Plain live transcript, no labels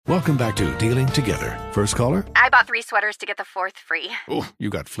Welcome back to Dealing Together. First caller? I bought 3 sweaters to get the 4th free. Oh, you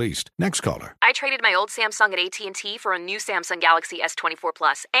got fleeced. Next caller? I traded my old Samsung at AT&T for a new Samsung Galaxy S24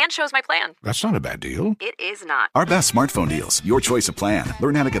 Plus and chose my plan. That's not a bad deal. It is not. Our best smartphone deals. Your choice of plan.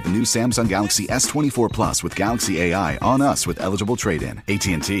 Learn how to get the new Samsung Galaxy S24 Plus with Galaxy AI on us with eligible trade-in.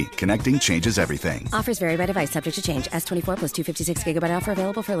 AT&T. Connecting changes everything. Offers vary by device. Subject to change. S24 plus 256 gigabyte offer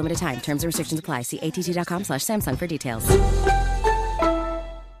available for a limited time. Terms and restrictions apply. See att.com/Samsung for details.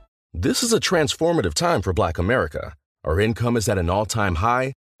 This is a transformative time for Black America. Our income is at an all-time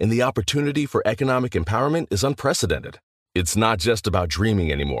high, and the opportunity for economic empowerment is unprecedented. It's not just about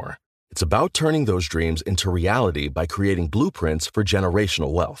dreaming anymore. It's about turning those dreams into reality by creating blueprints for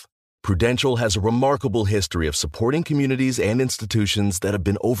generational wealth. Prudential has a remarkable history of supporting communities and institutions that have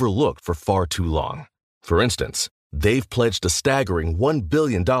been overlooked for far too long. For instance, they've pledged a staggering $1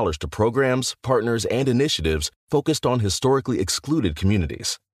 billion to programs, partners, and initiatives focused on historically excluded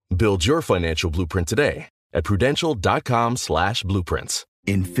communities. Build your financial blueprint today at prudential.com/blueprints.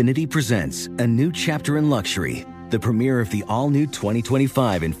 Infiniti presents a new chapter in luxury, the premiere of the all-new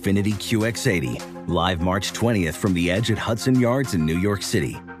 2025 Infiniti QX80, live March 20th from the Edge at Hudson Yards in New York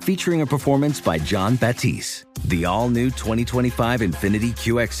City, featuring a performance by John Batiste. The all-new 2025 Infiniti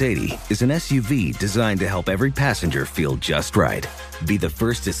QX80 is an SUV designed to help every passenger feel just right. Be the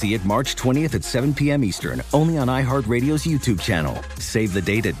first to see it March 20th at 7 p.m. Eastern, only on iHeartRadio's YouTube channel. Save the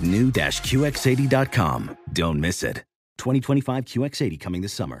date at new-QX80.com. Don't miss it. 2025 QX80 coming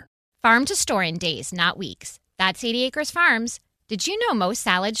this summer. Farm to store in days, not weeks. That's 80 Acres Farms. Did you know most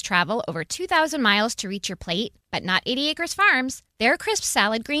salads travel over 2,000 miles to reach your plate? But not 80 Acres Farms. Their crisp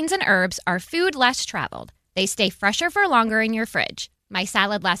salad greens and herbs are food less traveled. They stay fresher for longer in your fridge. My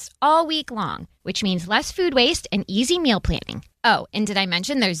salad lasts all week long, which means less food waste and easy meal planning. Oh, and did I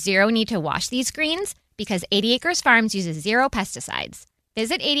mention there's zero need to wash these greens? Because 80 Acres Farms uses 0 pesticides.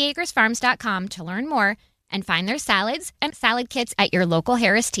 Visit 80acresfarms.com to learn more and find their salads and salad kits at your local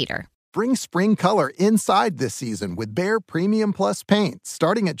Harris Teeter. Bring spring color inside this season with Behr Premium Plus paint,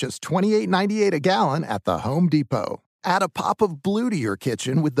 starting at just $28.98 a gallon at the Home Depot. Add a pop of blue to your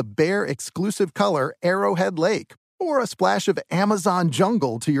kitchen with the Behr exclusive color Arrowhead Lake, or a splash of Amazon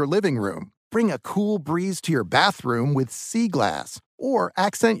Jungle to your living room. Bring a cool breeze to your bathroom with Sea Glass, or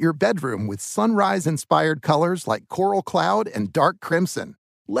accent your bedroom with sunrise-inspired colors like Coral Cloud and Dark Crimson.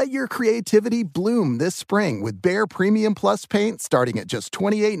 Let your creativity bloom this spring with Behr Premium Plus paint starting at just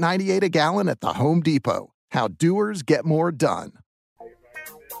 $28.98 a gallon at the Home Depot. How doers get more done.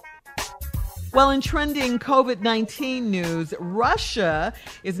 Well, in trending COVID-19 news, Russia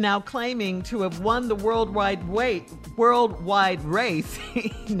is now claiming to have won the worldwide race,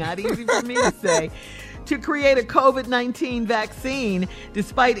 not easy for me to say, to create a COVID-19 vaccine.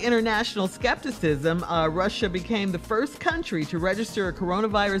 Despite international skepticism, Russia became the first country to register a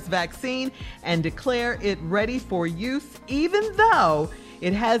coronavirus vaccine and declare it ready for use, even though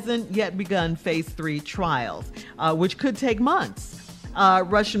it hasn't yet begun phase 3 trials, which could take months.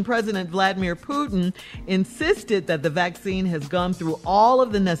 Russian President Vladimir Putin insisted that the vaccine has gone through all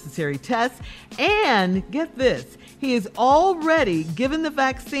of the necessary tests, and get this, he has already given the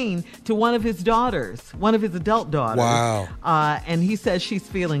vaccine to one of his adult daughters. Wow. And he says she's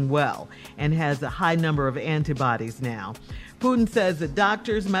feeling well and has a high number of antibodies now. Putin says that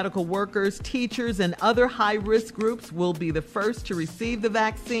doctors, medical workers, teachers, and other high-risk groups will be the first to receive the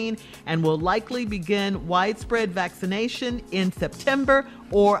vaccine and will likely begin widespread vaccination in September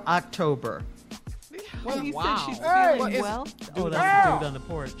or October. Well, he said she's feeling well. Oh, that's the dude on the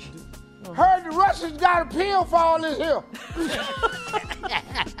porch. Heard the Russians got a pill for all this here.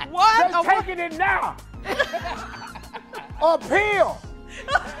 What? They're taking it now. A pill.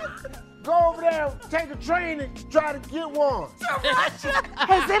 Go over there, take a train and try to get one.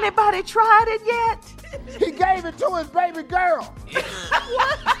 Has anybody tried it yet? He gave it to his baby girl.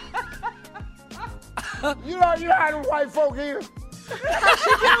 You know how the white folk is.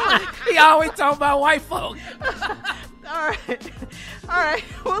 He always talk about white folk. All right.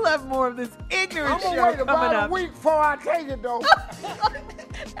 We'll have more of this ignorant show coming up. I'm gonna wait about a week before I take it, though.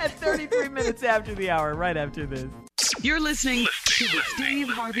 At 33 minutes after the hour, right after this. You're listening to the Steve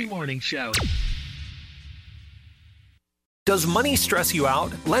Harvey Morning Show. Does money stress you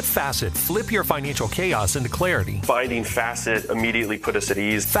out? Let Facet flip your financial chaos into clarity. Finding Facet immediately put us at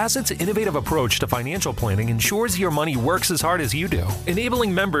ease. Facet's innovative approach to financial planning ensures your money works as hard as you do,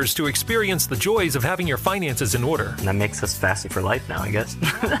 enabling members to experience the joys of having your finances in order. And that makes us Facet for life now, I guess.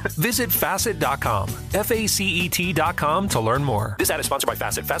 Visit Facet.com, FACET.com to learn more. This ad is sponsored by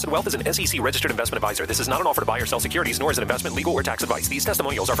Facet. Facet Wealth is an SEC registered investment advisor. This is not an offer to buy or sell securities, nor is it investment, legal, or tax advice. These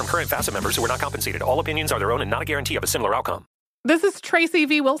testimonials are from current Facet members who are not compensated. All opinions are their own and not a guarantee of a similar outcome. This is Tracy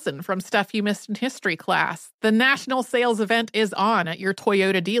V. Wilson from Stuff You Missed in History class. The national sales event is on at your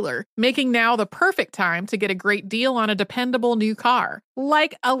Toyota dealer, making now the perfect time to get a great deal on a dependable new car.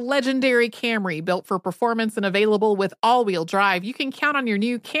 Like a legendary Camry built for performance and available with all-wheel drive, you can count on your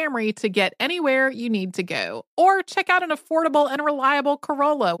new Camry to get anywhere you need to go. Or check out an affordable and reliable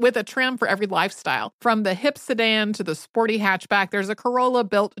Corolla with a trim for every lifestyle. From the hip sedan to the sporty hatchback, there's a Corolla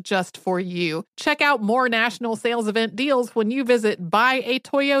built just for you. Check out more national sales event deals when you visit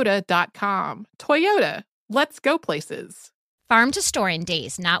buyatoyota.com. Toyota, let's go places. Farm to store in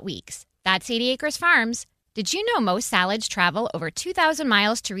days, not weeks. That's 80 Acres Farms. Did you know most salads travel over 2,000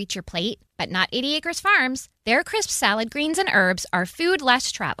 miles to reach your plate? But not 80 Acres Farms. Their crisp salad greens and herbs are food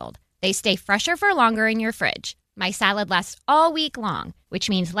less traveled. They stay fresher for longer in your fridge. My salad lasts all week long, which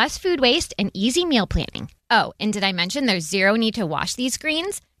means less food waste and easy meal planning. Oh, and did I mention there's zero need to wash these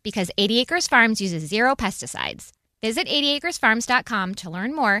greens? Because 80 Acres Farms uses zero pesticides. Visit 80acresfarms.com to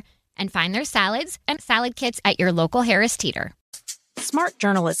learn more and find their salads and salad kits at your local Harris Teeter. Smart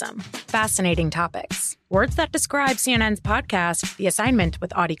journalism. Fascinating topics. Words that describe CNN's podcast, The Assignment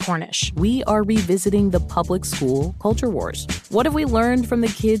with Audie Cornish. We are revisiting the public school culture wars. What have we learned from the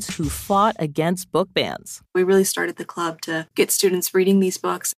kids who fought against book bans? We really started the club to get students reading these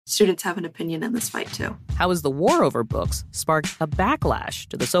books. Students have an opinion in this fight, too. How has the war over books sparked a backlash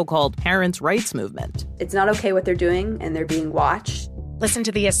to the so-called parents' rights movement? It's not okay what they're doing, and they're being watched. Listen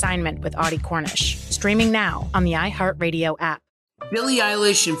to The Assignment with Audie Cornish. Streaming now on the iHeartRadio app. Billie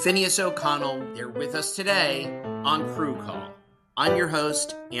Eilish and Phineas O'Connell, they're with us today on Crew Call. I'm your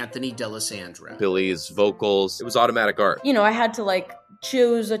host, Anthony D'Alessandro. Billie's vocals, it was automatic art. You know, I had to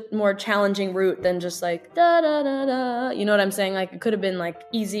choose a more challenging route than just da da da da. You know what I'm saying? It could have been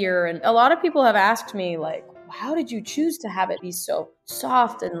easier. And a lot of people have asked me how did you choose to have it be so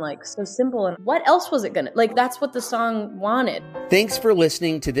soft and so simple? And what else was it gonna that's what the song wanted. Thanks for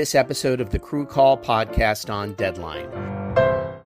listening to this episode of the Crew Call podcast on Deadline.